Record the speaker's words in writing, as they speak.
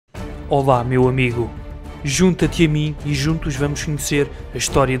Olá, meu amigo. Junta-te a mim e juntos vamos conhecer a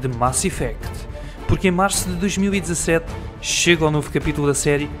história de Mass Effect. Porque em março de 2017 chega o novo capítulo da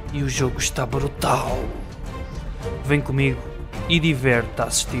série e o jogo está brutal. Vem comigo e diverte-te a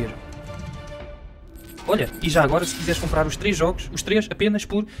assistir. Olha, e já agora se quiseres comprar os 3 jogos, os 3 apenas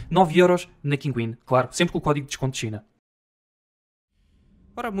por 9€ na Kinguin. Claro, sempre com o código de desconto de China.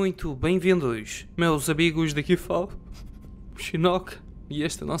 Ora, muito bem-vindos, meus amigos, daqui falo o Shinnok. E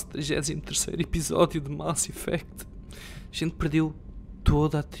este é o nosso 33º episódio de Mass Effect. A gente perdeu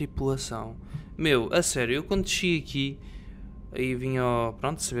toda a tripulação. Meu, a sério, eu quando desci aqui, aí vinha,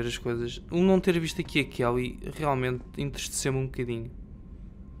 pronto, saber as coisas. O não ter visto aqui a Kelly realmente entristeceu-me um bocadinho.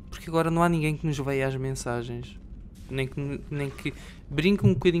 Porque agora não há ninguém que nos veia as mensagens. Nem que brinque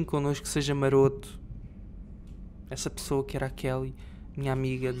um bocadinho connosco, que seja maroto. Essa pessoa que era a Kelly, minha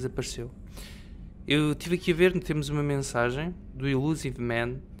amiga, desapareceu. Eu estive aqui a ver, temos uma mensagem do Elusive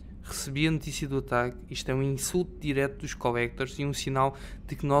Man. Recebi a notícia do ataque. Isto é um insulto direto dos Collectors e um sinal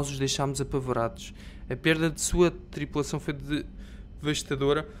de que nós os deixámos apavorados. A perda de sua tripulação foi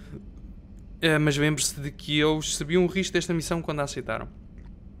devastadora, mas lembre-se de que eles sabiam o risco desta missão quando a aceitaram.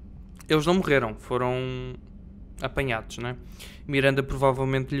 Eles não morreram, foram apanhados, né? Miranda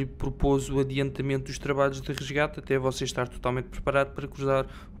provavelmente lhe propôs o adiantamento dos trabalhos de resgate até você estar totalmente preparado para cruzar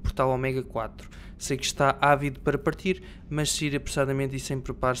o portal Omega 4. Sei que está ávido para partir, mas se ir apressadamente e sem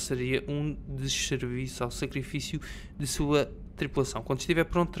preparo seria um desserviço ao sacrifício de sua tripulação. Quando estiver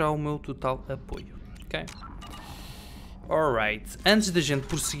pronto, terá o meu total apoio. Ok? Alright. Antes da gente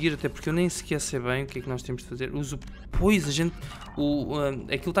prosseguir, até porque eu nem sequer sei bem o que é que nós temos de fazer. Pois, a gente...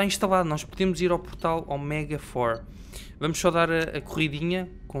 aquilo está instalado. Nós podemos ir ao portal Omega 4. Vamos só dar a corridinha.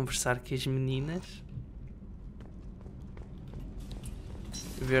 Conversar com as meninas.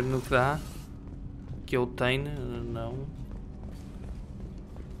 Ver no que dá. Que eu tenho. Não.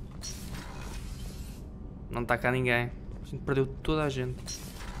 Não está cá ninguém. A gente perdeu toda a gente.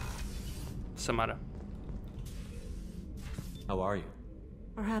 Samara. How are you?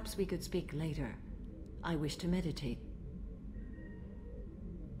 Perhaps we could speak later. I wish to meditate.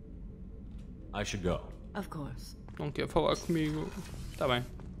 I should go. Of course. Não quer falar comigo. Tá bem.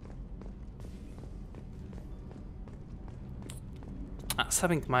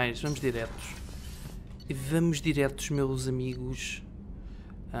 Sabem que mais? Vamos diretos. Vamos diretos, meus amigos.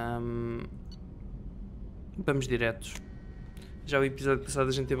 Vamos diretos. Já o episódio passado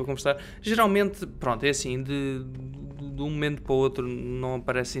a gente teve a conversar. Geralmente, pronto, é assim, de um momento para o outro não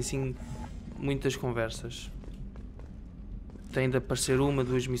aparecem assim muitas conversas. Tem de aparecer uma,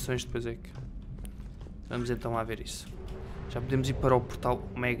 2 missões, depois é que... Vamos então lá ver isso. Já podemos ir para o portal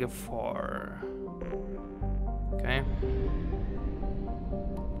Omega 4. Ok?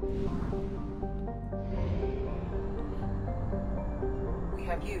 We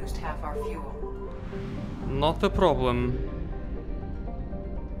have used half our fuel. Not a problem.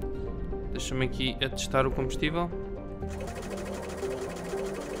 Deixa-me aqui a testar o combustível.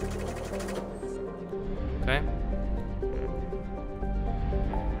 Ok.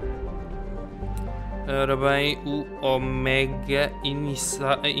 Ora bem, o Omega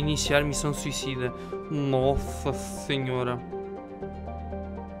iniciar missão suicida. Nossa senhora.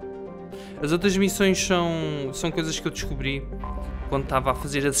 As outras missões são coisas que eu descobri quando estava a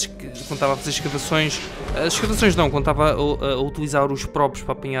fazer escavações. As escavações não, quando estava a utilizar os próprios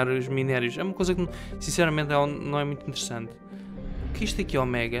para apanhar os minérios. É uma coisa que sinceramente não é muito interessante. O que é isto aqui,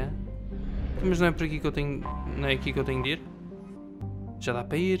 Omega? Mas não é por aqui que eu tenho. Não é aqui que eu tenho de ir? Já dá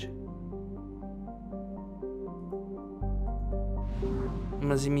para ir.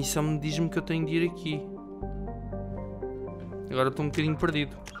 Mas a missão diz-me que eu tenho de ir aqui. Agora estou um bocadinho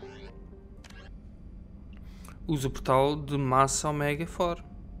perdido. Usa o portal de massa Omega 4.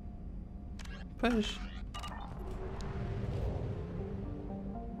 Pois.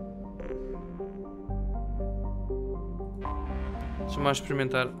 Deixa-me lá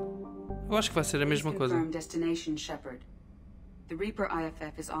experimentar. Eu acho que vai ser a mesma coisa. Destination Shepard. The Reaper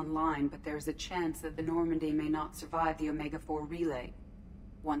IFF is online, but there is a chance that the Normandy may not survive the Omega 4 relay.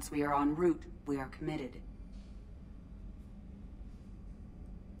 Once we are en route, we are committed.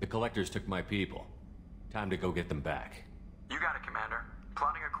 The collectors took my people. Time to go get them back. You got it, Commander.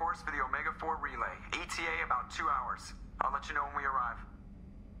 Plotting a course for the Omega 4 relay. ETA about 2 hours. I'll let you know when we arrive.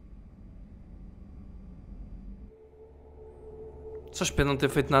 Só espero não ter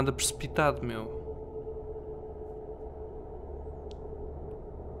feito nada precipitado, meu.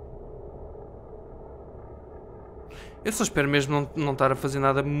 Eu só espero mesmo não estar a fazer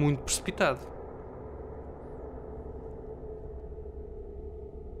nada muito precipitado.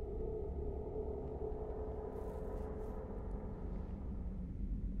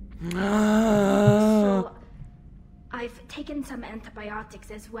 So, I've taken some antibiotics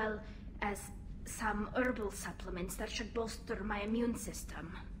as well as some herbal supplements that should bolster my immune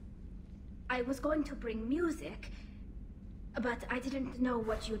system. I was going to bring music, but I didn't know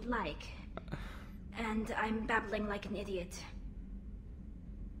what you'd like. And I'm babbling like an idiot.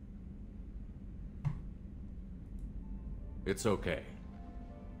 It's okay.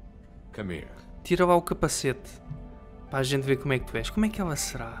 Come here. Tira lá o capacete. Para a gente ver como é que tu és. Como é que ela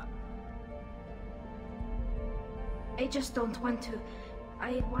será? I just don't want to.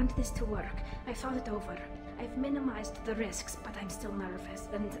 I want this to work. I thought it over. I've minimized the risks, but I'm still nervous,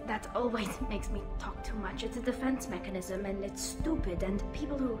 and that always makes me talk too much. It's a defense mechanism, and it's stupid, and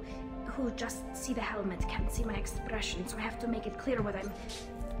people who just see the helmet can't see my expression, so I have to make it clear what I'm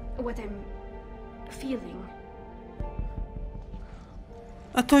feeling.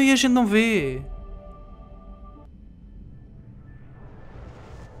 Então aí a gente não vê.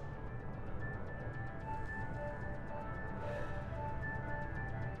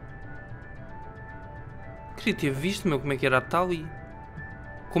 Queria ter visto, meu, como é que era a Tali.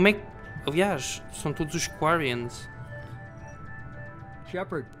 Como é que... Aliás, são todos os Quarians.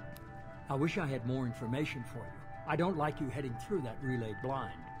 Shepard, I wish I had more information for you. I don't like you heading through that relay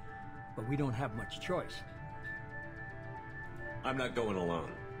blind, but we don't have much choice. I'm not going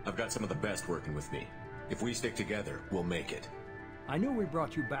alone. I've got some of the best working with me. If we stick together, we'll make it. I knew we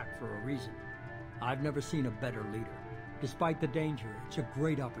brought you back for a reason. I've never seen a better leader. Despite the danger, it's a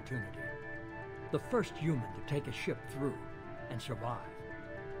great opportunity. The first human to take a ship through and survive.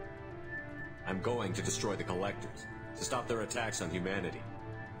 I'm going to destroy the Collectors, to stop their attacks on humanity.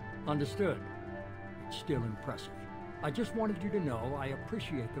 Understood. It's still impressive. I just wanted you to know I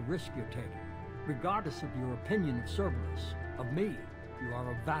appreciate the risk you're taking. Regardless of your opinion of Cerberus, of me, you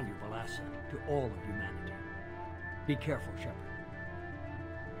are a valuable asset to all of humanity. Be careful, Shepard.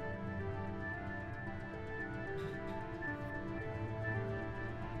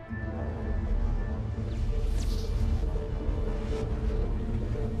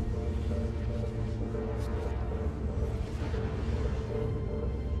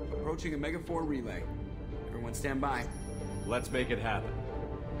 Approaching Omega-4 relay. Everyone stand by. Let's make it happen.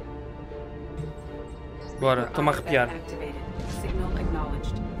 Bora, estou-me a arrepiar. Activated. Signal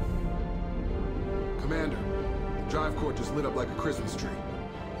acknowledged. Commander, the drive core just lit up like a Christmas tree.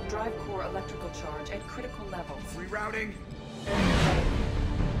 Drive core electrical charge at critical levels. Rerouting.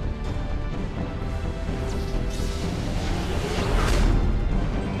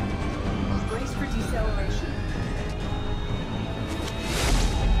 Brace for deceleration.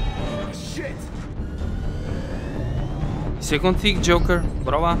 Shit! Isso é contigo, Joker.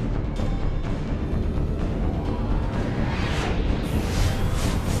 Bora lá.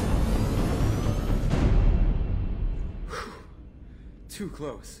 Too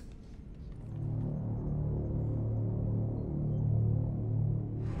close.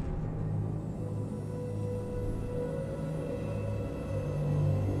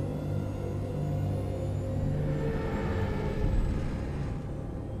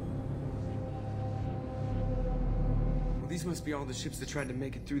 Well, these must be all the ships that tried to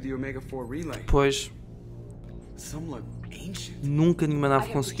make it through the Omega-4 relay. Pois, Some look ancient. nunca nenhuma I nave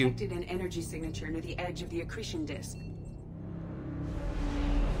have conseguiu. detected an energy signature near the edge of the accretion disk.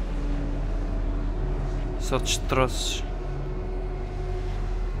 Só destroços.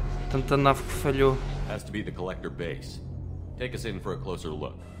 Tanta nave que falhou. Has to be the Collector base. Take us in for a closer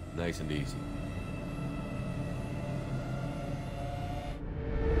look. Nice and easy.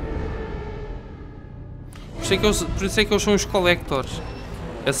 Por isso é que eles são os Collectors.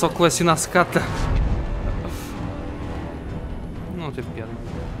 É só colecionar secata. Não teve piada.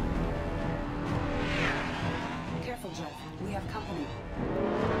 Careful, Jeff. We have company.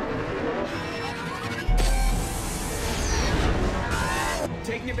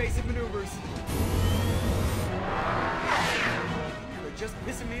 Taking evasive maneuvers. They're just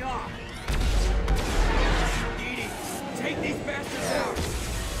pissing me off. Edie, take these bastards out.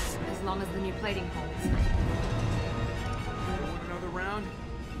 As long as the new plating holds. Want another round?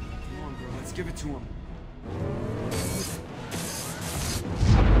 Come on, girl. Let's give it to him.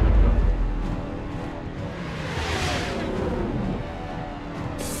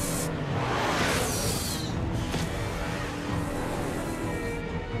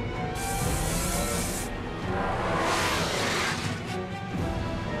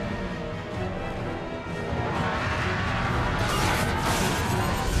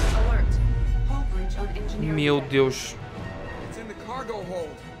 Meu Deus. It's in the cargo hold.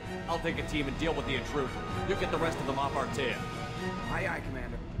 I'll take a team and deal with the intruder. You get the rest of them off our tail. Aye, aye,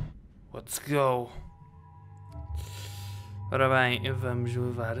 Commander. Let's go. Ora bem, vamos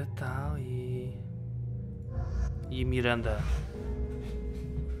levar a tal e a Miranda.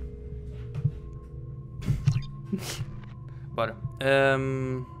 Bora.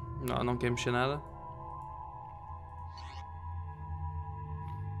 Não quer mexer nada.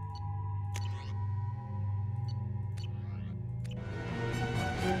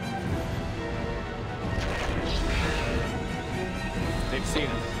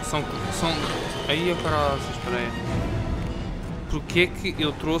 São... Aí a caroças, espera aí. Porquê que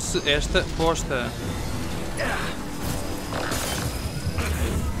eu trouxe esta bosta?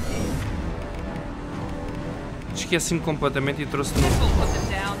 Esqueci-me completamente e trouxe de novo.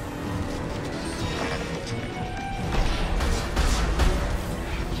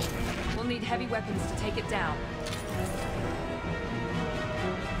 We'll need heavy weapons to take it down.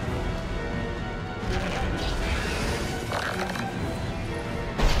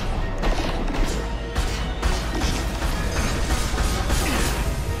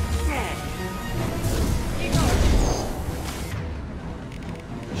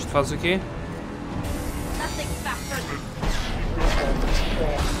 Isto faz o quê?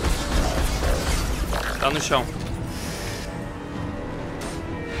 Está no chão.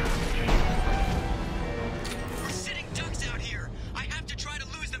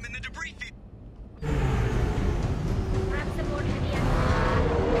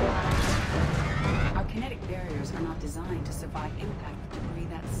 Our kinetic barriers are not designed to survive impact with debris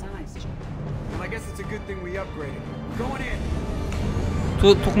that size. Well, I guess it's a good thing we upgraded. We're going in.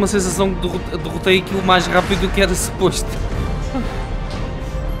 Estou com uma sensação que derrotei aquilo mais rápido do que era suposto.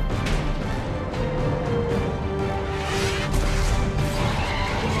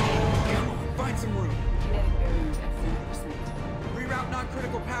 Find some room. Kinetic barriers at 40%. Reroute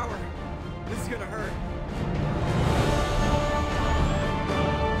non-critical power. This is gonna hurt.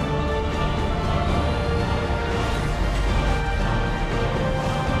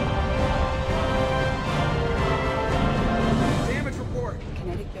 Damage report.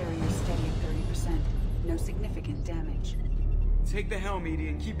 Kinetic barriers steady at 30%. No significant damage. Take the helm, Edie,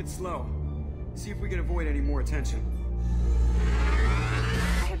 and keep it slow. See if we can avoid any more attention.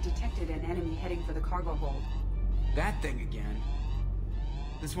 I have detected an enemy heading for the cargo hold. That thing again.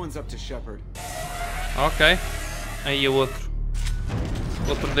 This one's up to Shepard. Ok. Aí é outro.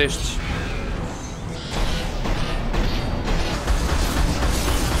 Outro destes. Heavy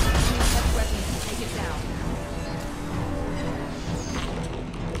weapons to take it down.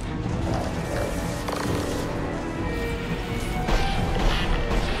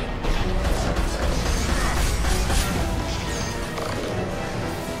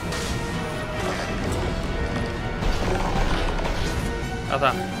 Ah,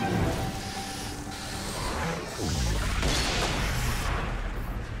 tá.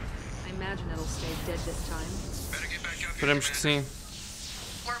 I imagine it'll stay dead this time. Esperemos que sim.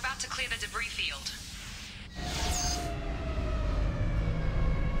 We're about to clear the debris field.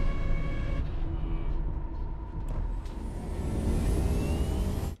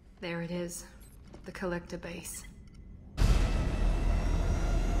 There it is. The collector base.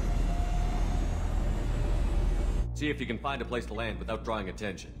 See if you can find a place to land without drawing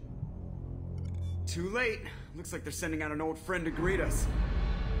attention. Too late. Looks like they're sending out an old friend to greet us.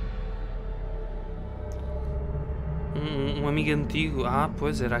 Amigo antigo. Ah,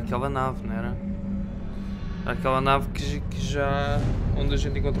 pois era aquela nave, não era? Aquela nave que já... onde a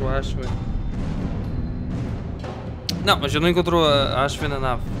gente encontrou a Ashwin. Não, mas eu não encontrou a Ashwin na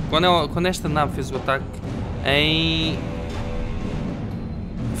nave. Quando esta nave fez o ataque em...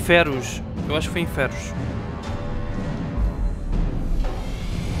 Ferros. Eu acho que foi em Ferros.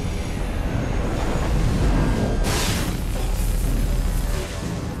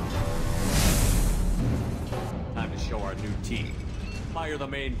 Time to show our new team. Fire the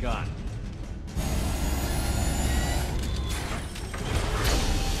main gun.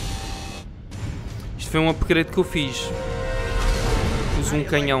 Isto foi um upgrade que eu fiz. Pus um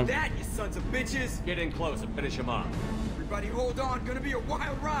canhão. That, you sons of bitches! Get in close and finish him off. Everybody hold on, gonna be a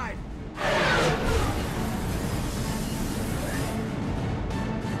wild ride!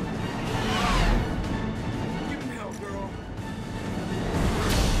 Give him hell, girl.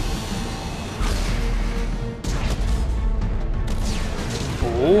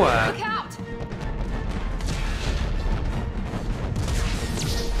 Boa! Look out!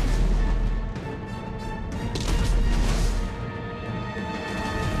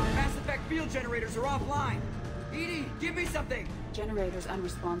 Mass effect field generators are offline. Edie, give me something! Generators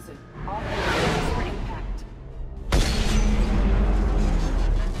unresponsive. All hands for impact.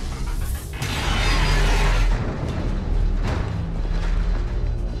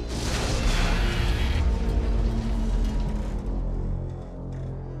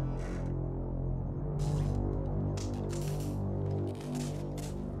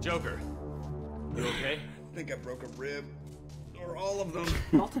 Joker, you okay? I think I broke a rib. Or all of them.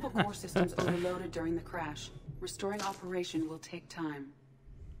 Multiple core systems overloaded during the crash. Restoring operation will take time.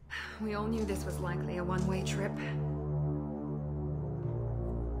 We all knew this was likely a one-way trip.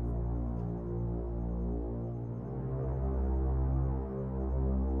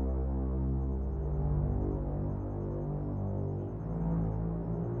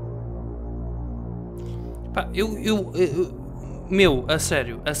 Pá, meu, a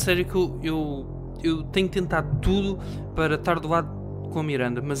sério que eu tenho tentado tudo para estar do lado com a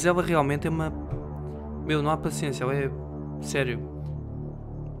Miranda, mas ela realmente é uma... Meu, não há paciência, ela é... Sério.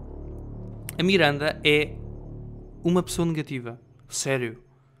 A Miranda é uma pessoa negativa. Sério.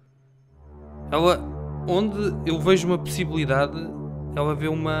 Ela, onde eu vejo uma possibilidade, ela vê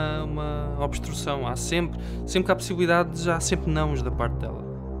uma obstrução. Há sempre que há possibilidades, há sempre nãos da parte dela.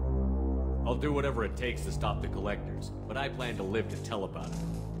 I'll do whatever it takes to stop the collectors, but I plan to live to tell about it.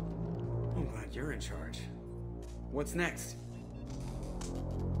 I'm glad you're in charge. What's next?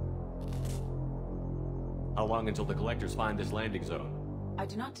 How long until the collectors find this landing zone? I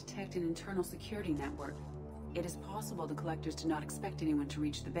do not detect an internal security network. It is possible the collectors do not expect anyone to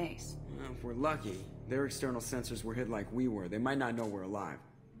reach the base. Well, if we're lucky, their external sensors were hit like we were. They might not know we're alive.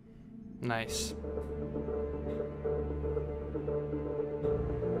 Nice.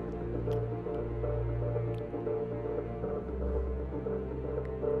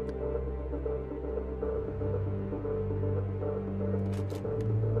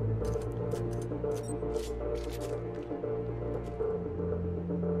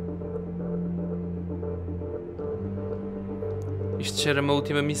 Isto já era uma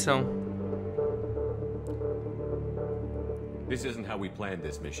última missão. This isn't how we planned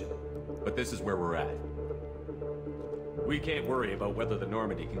this mission, but this is where we're at. We can't worry about whether the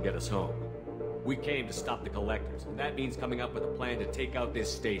Normandy can get us home. We came to stop the collectors, and that means coming up with a plan to take out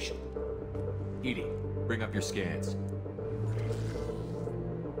this station. Edie, bring up your scans.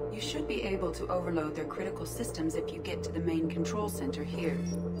 You should be able to overload their critical systems if you get to the main control center here.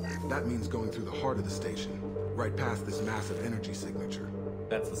 That means going through the heart of the station, right past this massive energy signature.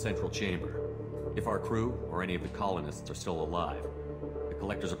 That's the central chamber. If our crew, or any of the colonists, are still alive, the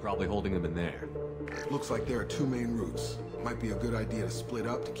collectors are probably holding them in there. Looks like there are two main routes. Might be a good idea to split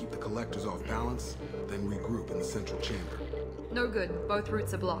up to keep the collectors off balance, then regroup in the central chamber. No good. Both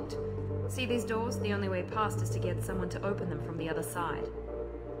routes are blocked. See these doors? The only way past is to get someone to open them from the other side.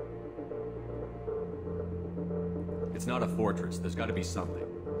 It's not a fortress. There's got to be something.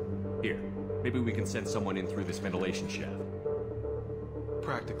 Here, maybe we can send someone in through this ventilation shaft.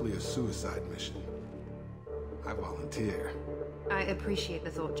 Practically a suicide mission. I volunteer. I appreciate the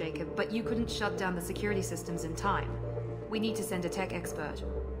thought, Jacob, but you couldn't shut down the security systems in time. We need to send a tech expert.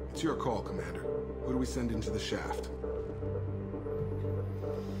 It's your call, Commander. Who do we send into the shaft?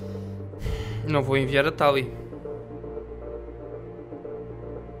 Não vou enviar a Tali.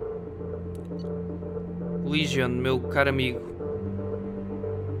 Legion, meu caro amigo.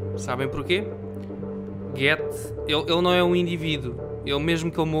 Sabem porquê? Get, ele não é um indivíduo. Ele,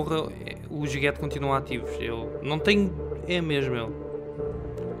 mesmo que ele morra, os Get continuam ativos. Ele não tem... É mesmo ele.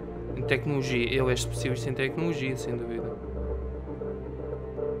 Em tecnologia. Ele é especialista em tecnologia, sem dúvida.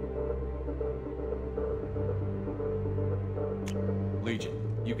 Legion,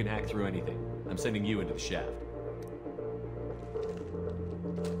 you can hack through anything. I'm sending you into the shaft.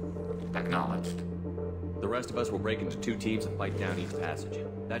 Acknowledged. The rest of us will break into two teams and fight down each passage.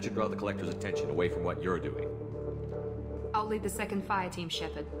 That should draw the collector's attention away from what you're doing. I'll lead the second fire team,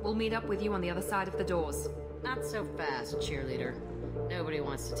 Shepard. We'll meet up with you on the other side of the doors. Not so fast, cheerleader. Nobody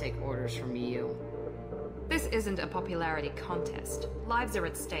wants to take orders from you. This isn't a popularity contest. Lives are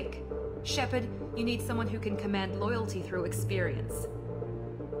at stake. Shepard, you need someone who can command loyalty through experience.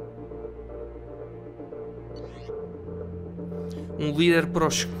 Líder para o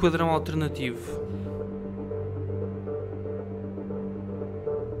esquadrão alternativo.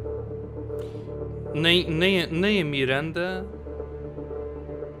 Nem a Miranda,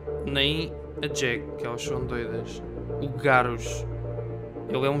 nem a Jack, que elas são doidas. O Garrus,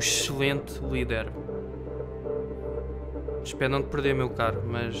 ele é um excelente líder. Espero não te perder, meu caro,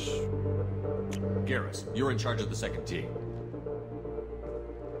 mas... Garrus, you're in charge of the second team.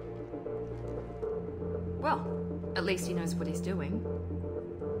 Well, at least he knows what he's doing.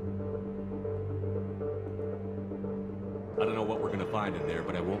 I don't know what we're gonna find in there,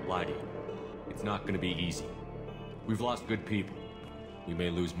 but I won't lie to you. It's not gonna be easy. We've lost good people. We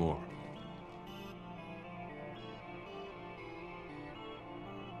may lose more.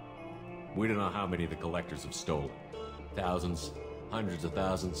 We don't know how many the collectors have stolen. Thousands, hundreds of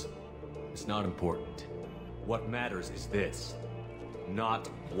thousands. It's not important. What matters is this. Not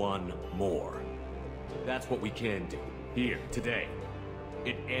one more. That's what we can do. Here, today.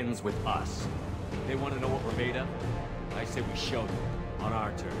 It ends with us. They want to know what we're made of? I say we show them, on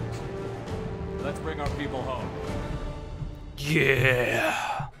our terms. Let's bring our people home.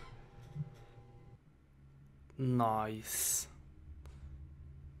 Yeah! Nice.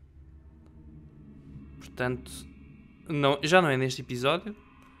 Portanto, não, já não é neste episódio,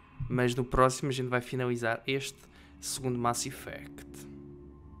 mas no próximo a gente vai finalizar este segundo Mass Effect.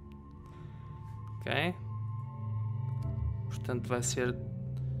 Ok? Portanto, vai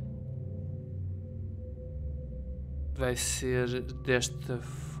ser desta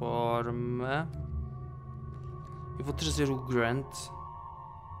forma. Eu vou trazer o Grant.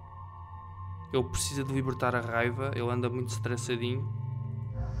 Ele precisa de libertar a raiva. Ele anda muito estressadinho.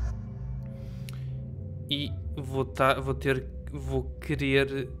 E vou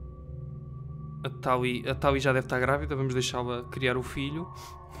querer a Tali já deve estar grávida. Vamos deixá-la criar o filho.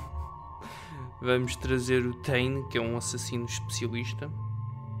 Vamos trazer o Tane, que é um assassino especialista.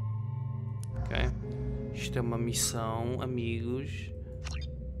 Ok. Isto é uma missão, amigos,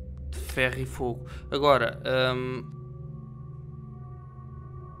 de ferro e fogo. Agora,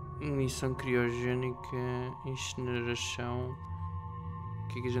 missão criogénica, incineração. O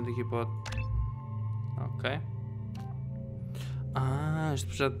que é que a gente aqui pode... Ok. Este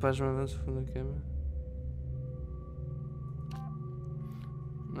projeto de paz no avanço fundo da câmara.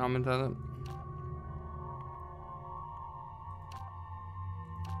 Aumentada.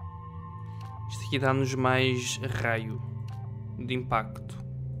 Isto aqui dá-nos mais raio de impacto.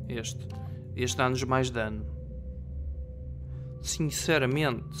 Este dá-nos mais dano.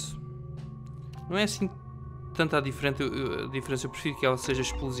 Sinceramente, não é assim tanta a diferença. Eu prefiro que ela seja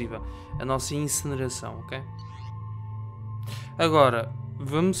explosiva. A nossa incineração, ok? Agora,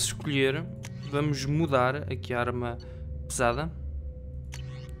 vamos mudar aqui a arma pesada.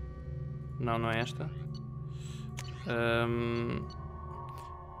 Não é esta.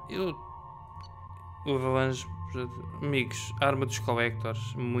 O avalanche, amigos, a arma dos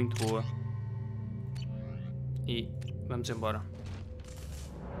collectors, muito boa. E vamos embora.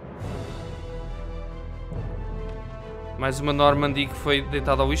 Mais uma Normandy que foi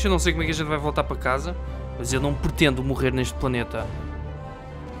deitada ao lixo. Eu não sei como é que a gente vai voltar para casa, mas eu não pretendo morrer neste planeta.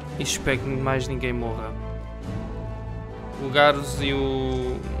 E espero que mais ninguém morra. O Garus e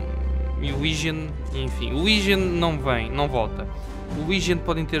o Legion, enfim, o Legion não volta. O Legion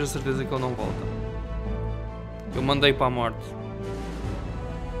podem ter a certeza que ele não volta. Eu mandei para a morte.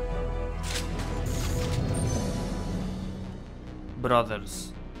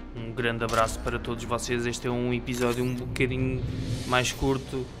 Brothers, um grande abraço para todos vocês. Este é um episódio um bocadinho mais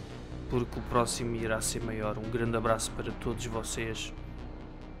curto, porque o próximo irá ser maior. Um grande abraço para todos vocês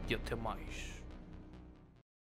e até mais.